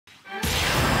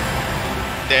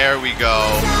There we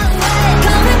go.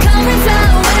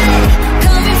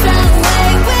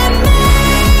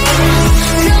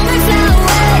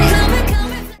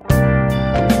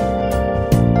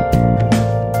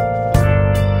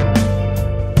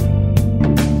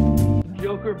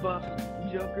 Joker buff,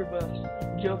 Joker buff,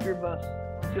 Joker buff,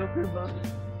 Joker buff,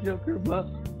 Joker buff,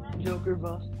 Joker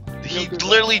buff. He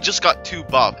literally just got 2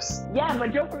 buffs. Yeah,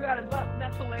 but Joker got a buff.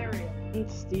 That's hilarious. And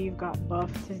Steve got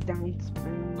buffed his down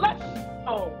spin. Let's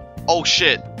go. Oh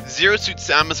shit, Zero Suit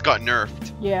Samus got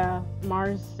nerfed. Yeah,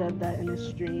 Mars said that in his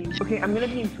stream. Okay, I'm gonna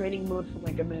be in training mode for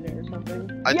like a minute or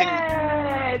something. I think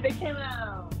Yay! They came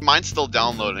out! mine's still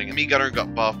downloading. Me Gunner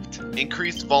got buffed.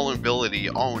 Increased vulnerability.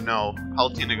 Oh no,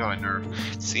 Palutena got a nerf.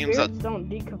 It seems that Spirits don't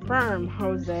deconfirm,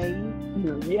 Jose.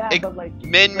 Yeah, but like...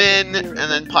 Min and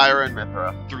then Pyra and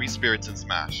Mythra. 3 spirits in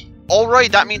Smash.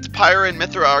 Alright, that means Pyra and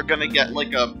Mythra are gonna get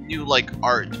like a new like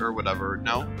art or whatever,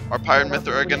 no? Or Pyra and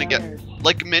Mythra are gonna get...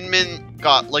 Like Min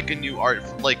got like a new art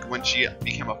like when she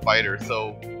became a fighter,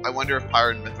 so I wonder if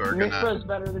Pyra and Mythra are gonna... Mythra's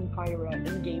better than Pyra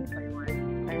in gameplay, right?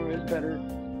 Pyra is better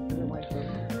than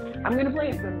Mythra. I'm gonna play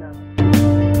it good now.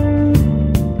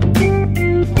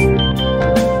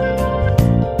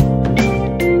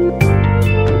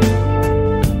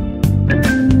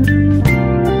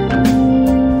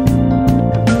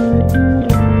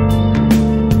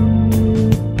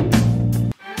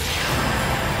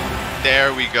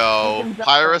 There we go.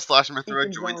 Pyra /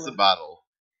 Mythra joins the battle.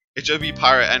 It should be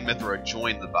Pyra and Mythra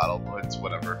join the battle, but it's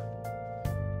whatever.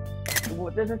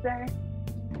 What does it say?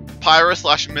 Pyra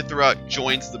 / Mythra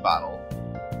joins the battle.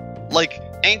 Like,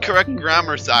 incorrect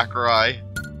grammar, Sakurai.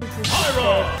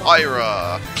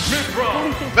 Pyra!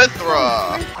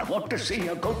 Mythra! I want to see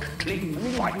a good, clean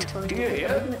fight. Do you hear?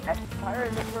 Pyra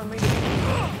and Mythra made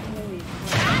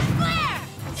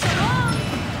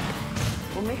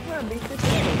well, Mythra basically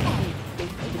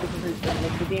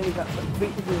like the game is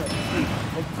basically like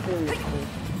seriously.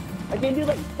 I can do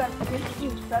like I can do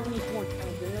 74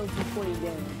 times and it'll do 20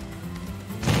 damage.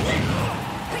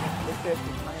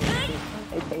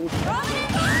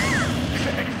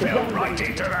 Fell right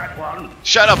into that one.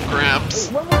 Shut up,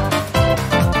 Gramps.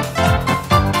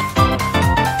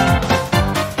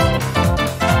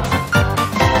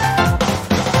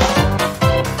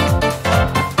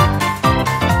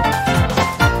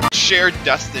 Shared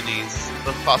Destinies.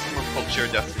 The costume of called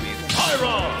Shared Destinies.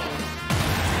 Pyra!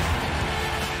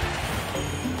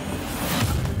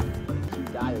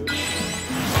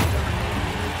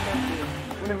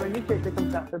 Whenever a new character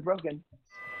comes out, they're broken.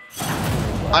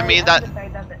 I mean that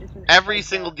every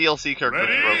single DLC character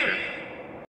is broken.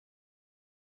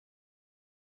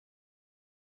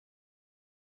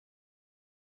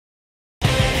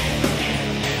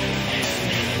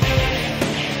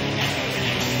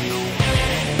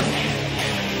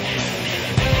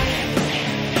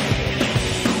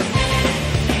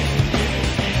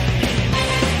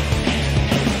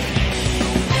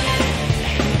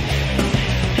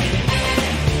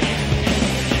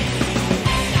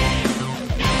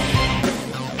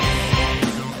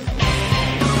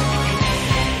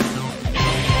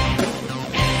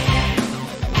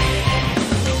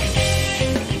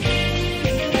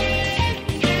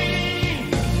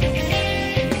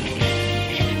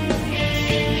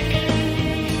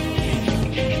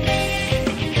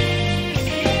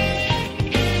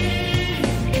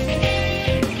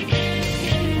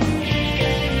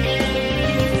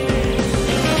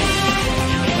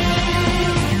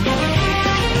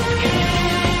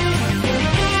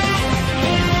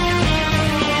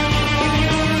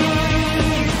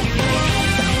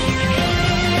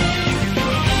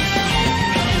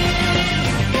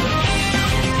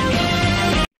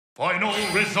 Final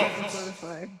results.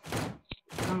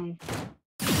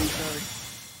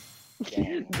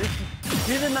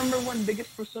 You're the #1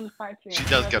 biggest Persona 5 fan. She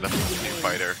does get a new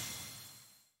fighter.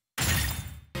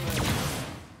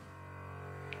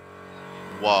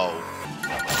 Whoa.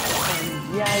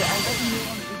 Yeah, I definitely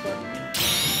want to do that.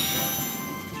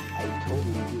 I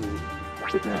totally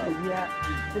do. Yeah,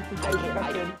 this is how you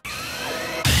expected.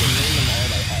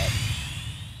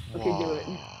 Okay, do it.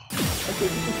 Okay,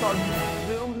 this is called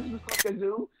Zoom, this is called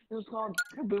Kazoom, this is called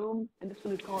Kaboom, and this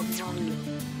one is called Mario.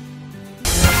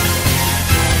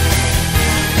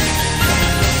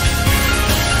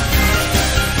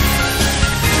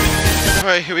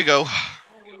 Alright, here we go.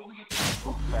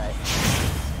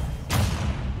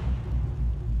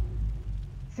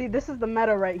 See, this is the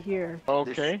meta right here.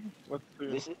 Okay, let's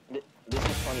do This is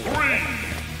funny. 3,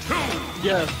 2,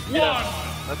 Yes, 1,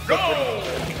 let's go!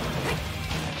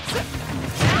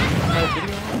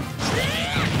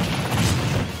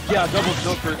 Yeah, double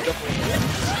Joker, definitely.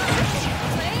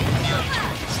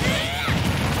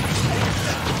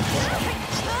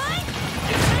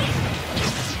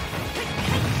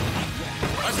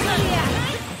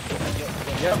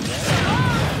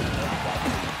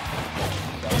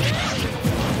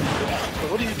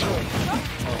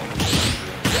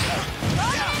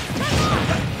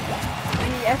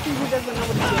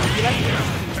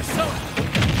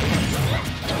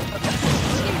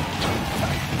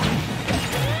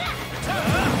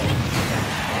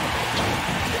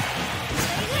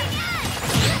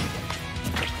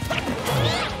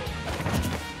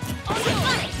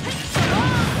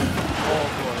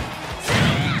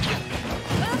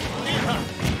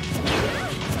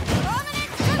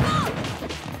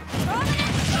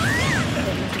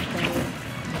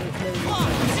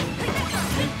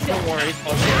 worry.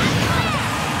 Don't worry.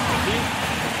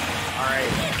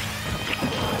 Alright.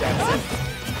 That's it.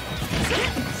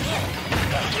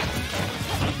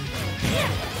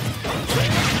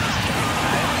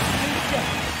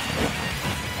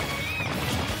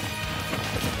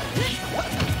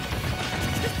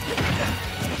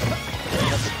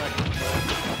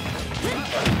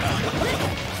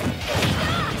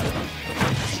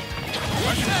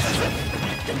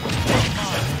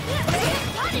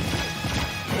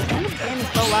 And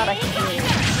it's so loud I can hear it.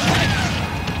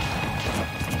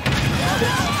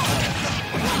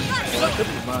 That could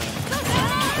be mine.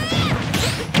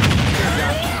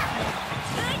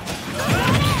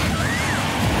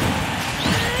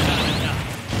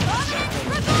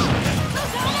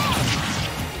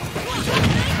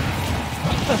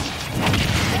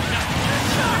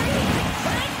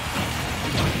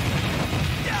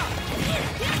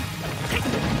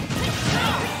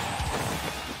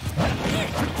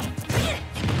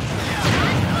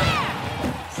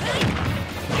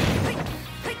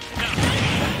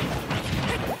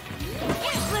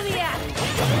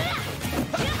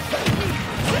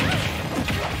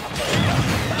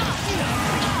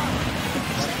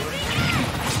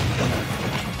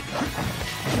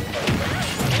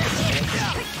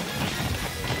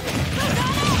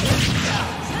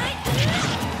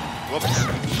 Whoops.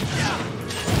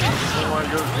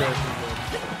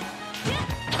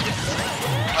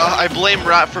 I blame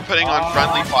Rat for putting on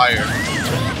friendly fire.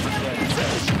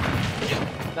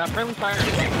 That friendly fire.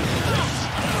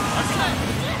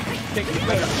 Take it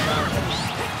better than that.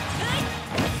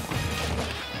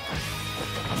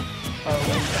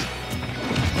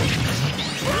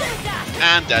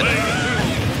 And dead.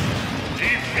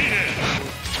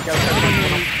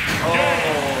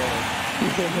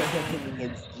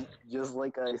 It's just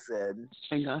like I said.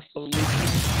 I got so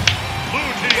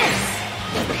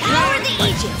Power the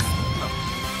Aegis!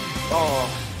 Oh.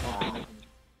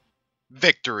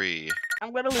 Victory.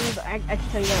 I'm gonna lose. I can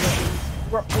tell you that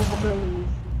we're gonna lose.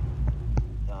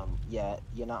 Yeah,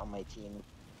 you're not on my team.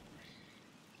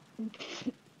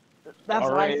 That's why I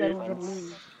Alright. said we're gonna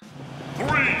lose.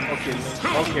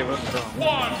 Okay, let's go.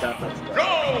 Let's go.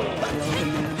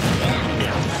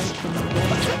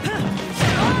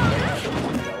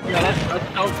 Yeah,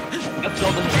 let's go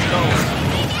this go.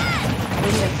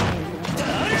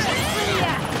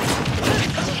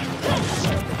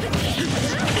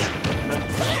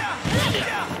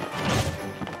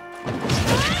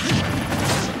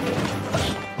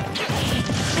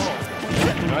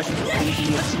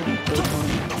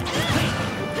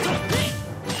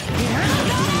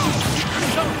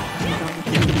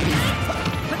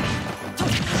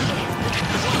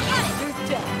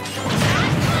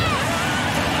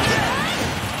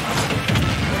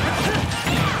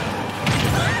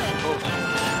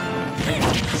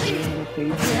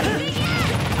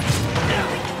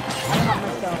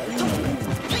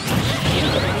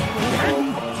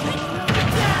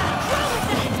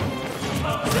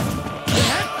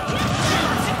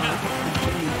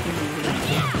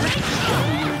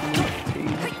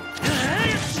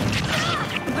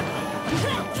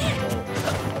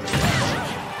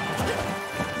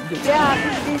 Yeah,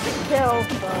 these kills.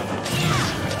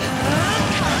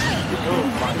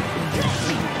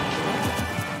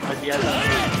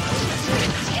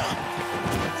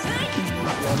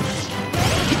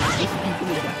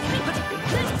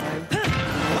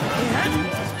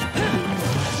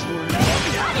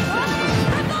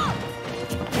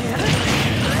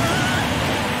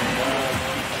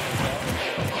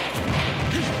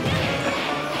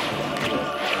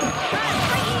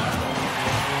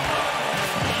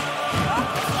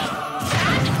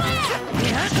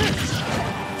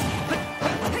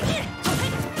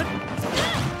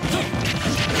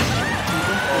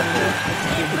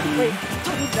 Wait,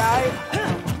 who died?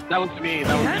 That was me.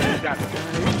 That was me. Got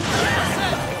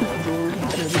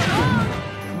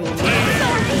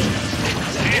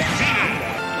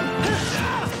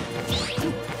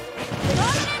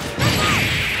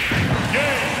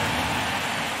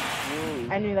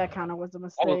I knew that kind of was a That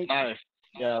was mistake. nice.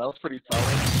 Yeah, that was pretty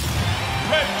solid.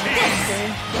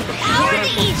 Power the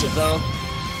Aegis!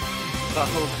 That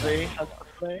Jose has to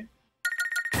say.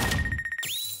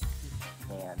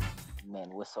 Man,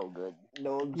 we're so good.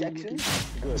 No objections?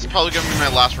 Good. It's probably gonna be my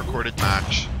last recorded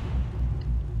match.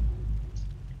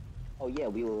 Oh yeah,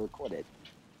 we will record it.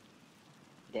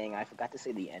 Dang, I forgot to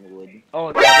say the N-word.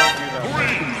 Oh, no, don't do that.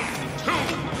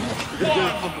 3, 2,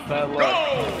 1, bad luck.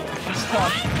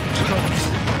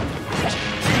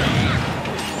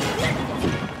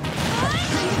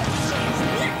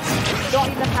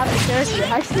 Don't even have a character. I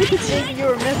actually think you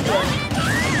were Mythra.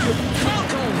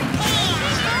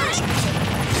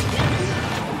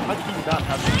 do not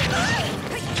have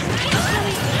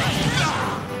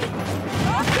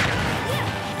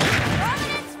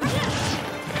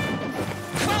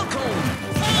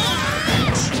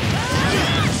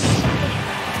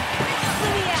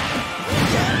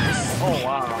Oh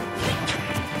wow.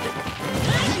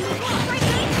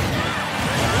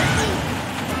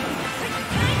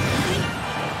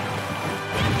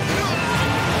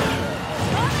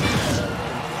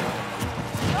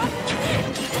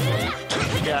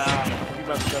 Yeah, you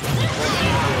must have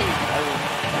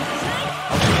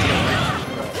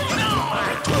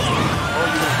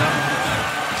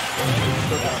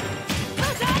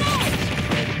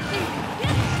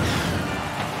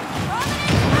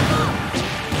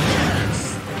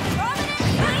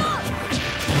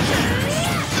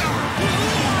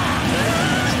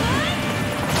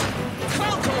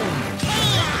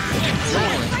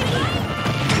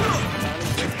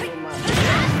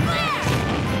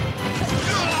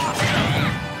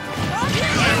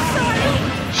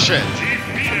Shit.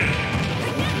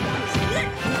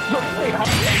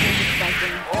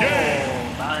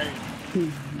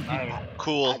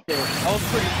 Cool. That was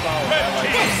pretty solid.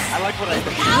 I like what I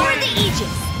did. Power the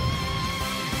Aegis.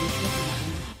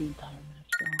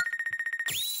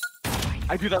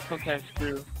 I do that sometimes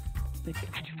too.